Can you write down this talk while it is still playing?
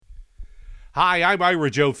Hi, I'm Ira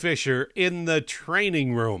Joe Fisher in the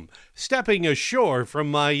training room, stepping ashore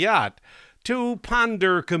from my yacht to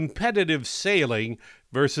ponder competitive sailing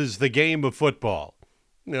versus the game of football.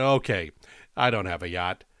 Okay, I don't have a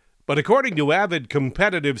yacht, but according to avid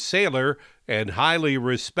competitive sailor and highly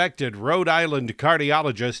respected Rhode Island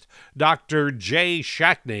cardiologist Dr. Jay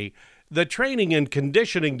Shackney, the training and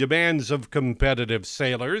conditioning demands of competitive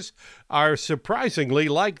sailors are surprisingly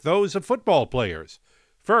like those of football players.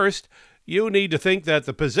 First, you need to think that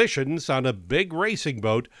the positions on a big racing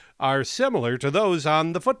boat are similar to those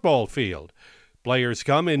on the football field. Players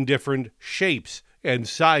come in different shapes and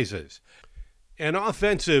sizes. An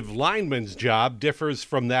offensive lineman's job differs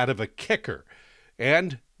from that of a kicker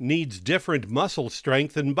and needs different muscle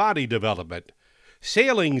strength and body development.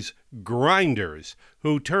 Sailing's grinders,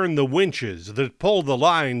 who turn the winches that pull the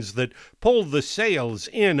lines that pull the sails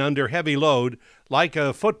in under heavy load, like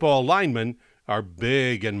a football lineman, are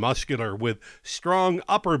big and muscular with strong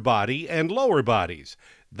upper body and lower bodies.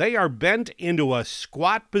 They are bent into a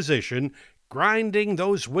squat position, grinding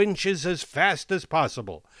those winches as fast as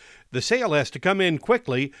possible. The sail has to come in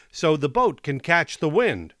quickly so the boat can catch the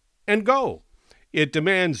wind and go. It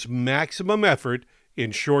demands maximum effort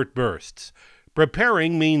in short bursts.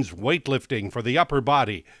 Preparing means weightlifting for the upper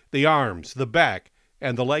body, the arms, the back,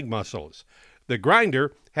 and the leg muscles. The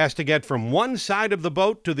grinder has to get from one side of the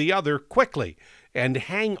boat to the other quickly and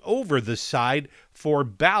hang over the side for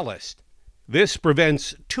ballast. This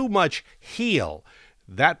prevents too much heel.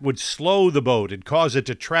 That would slow the boat and cause it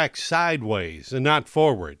to track sideways and not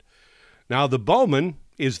forward. Now, the bowman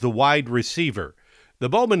is the wide receiver. The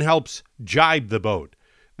bowman helps jibe the boat.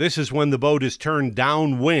 This is when the boat is turned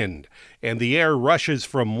downwind and the air rushes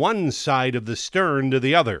from one side of the stern to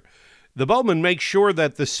the other. The bowman makes sure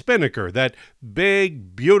that the spinnaker, that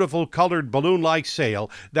big, beautiful colored balloon-like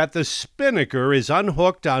sail, that the spinnaker is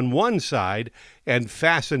unhooked on one side and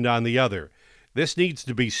fastened on the other. This needs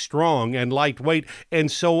to be strong and lightweight,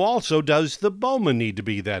 and so also does the bowman need to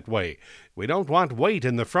be that way. We don't want weight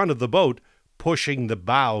in the front of the boat pushing the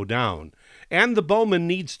bow down. And the bowman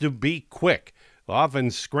needs to be quick,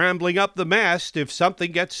 often scrambling up the mast if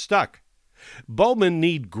something gets stuck. Bowmen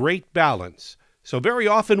need great balance, so very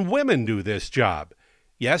often women do this job.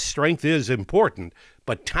 Yes, strength is important,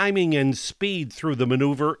 but timing and speed through the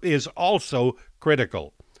maneuver is also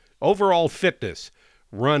critical. Overall fitness,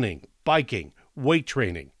 running, biking, weight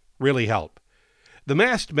training really help. The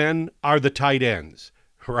mast men are the tight ends.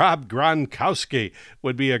 Rob Gronkowski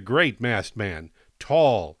would be a great mast man.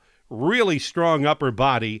 Tall, really strong upper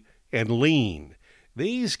body, and lean.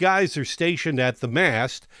 These guys are stationed at the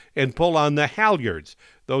mast and pull on the halyards.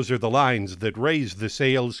 Those are the lines that raise the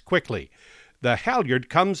sails quickly. The halyard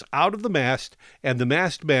comes out of the mast, and the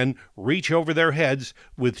mast men reach over their heads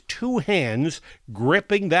with two hands,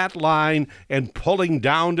 gripping that line and pulling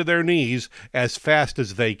down to their knees as fast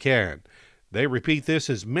as they can. They repeat this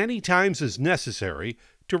as many times as necessary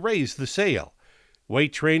to raise the sail.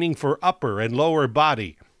 Weight training for upper and lower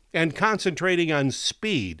body and concentrating on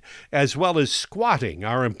speed as well as squatting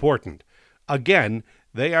are important. Again,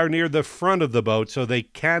 they are near the front of the boat, so they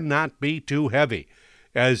cannot be too heavy.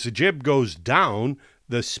 As the jib goes down,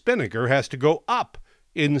 the spinnaker has to go up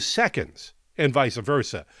in seconds, and vice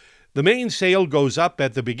versa. The mainsail goes up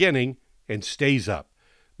at the beginning and stays up.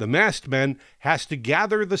 The mastman has to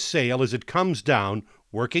gather the sail as it comes down,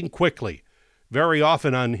 working quickly, very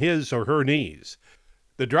often on his or her knees.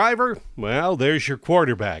 The driver, well, there's your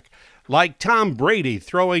quarterback. Like Tom Brady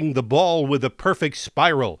throwing the ball with a perfect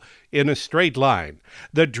spiral in a straight line.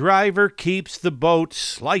 The driver keeps the boat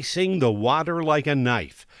slicing the water like a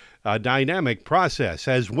knife. A dynamic process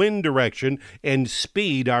as wind direction and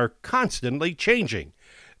speed are constantly changing.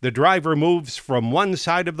 The driver moves from one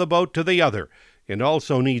side of the boat to the other and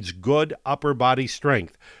also needs good upper body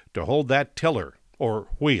strength to hold that tiller or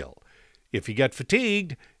wheel. If you get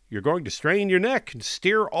fatigued, you're going to strain your neck and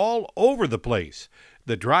steer all over the place.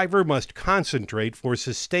 The driver must concentrate for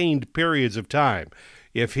sustained periods of time.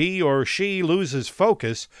 If he or she loses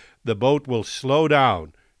focus, the boat will slow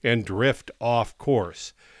down and drift off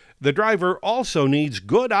course. The driver also needs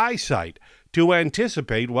good eyesight to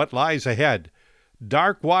anticipate what lies ahead.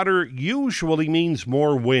 Dark water usually means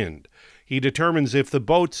more wind. He determines if the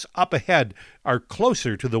boats up ahead are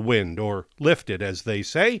closer to the wind, or lifted, as they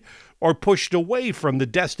say, or pushed away from the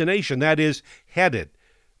destination, that is, headed.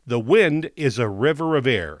 The wind is a river of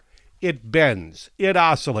air. It bends, it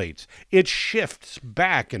oscillates, it shifts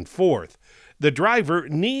back and forth. The driver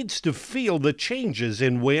needs to feel the changes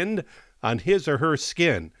in wind on his or her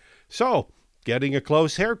skin. So, getting a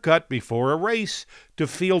close haircut before a race to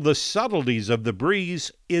feel the subtleties of the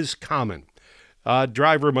breeze is common. A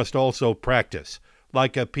driver must also practice.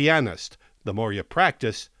 Like a pianist, the more you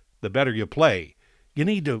practice, the better you play. You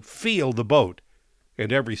need to feel the boat,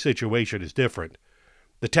 and every situation is different.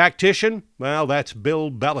 The tactician, well, that's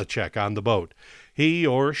Bill Belichick on the boat. He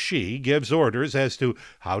or she gives orders as to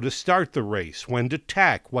how to start the race, when to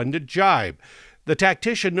tack, when to jibe. The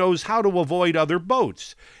tactician knows how to avoid other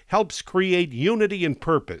boats, helps create unity and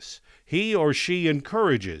purpose. He or she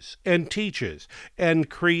encourages and teaches and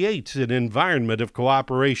creates an environment of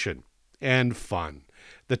cooperation and fun.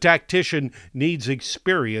 The tactician needs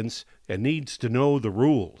experience and needs to know the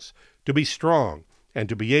rules, to be strong, and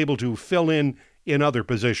to be able to fill in other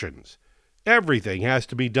positions. Everything has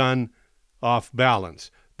to be done off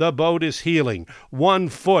balance. The boat is heeling. One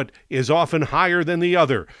foot is often higher than the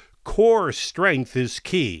other. Core strength is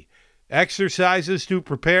key. Exercises to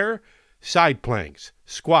prepare: side planks,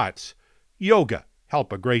 squats, yoga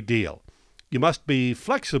help a great deal. You must be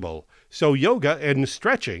flexible, so yoga and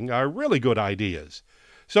stretching are really good ideas.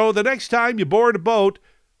 So the next time you board a boat,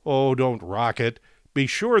 don't rock it. Be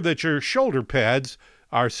sure that your shoulder pads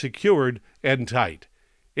are secured and tight.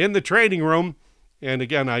 In the training room, and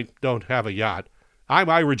again, I don't have a yacht, I'm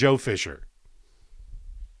Ira Joe Fisher.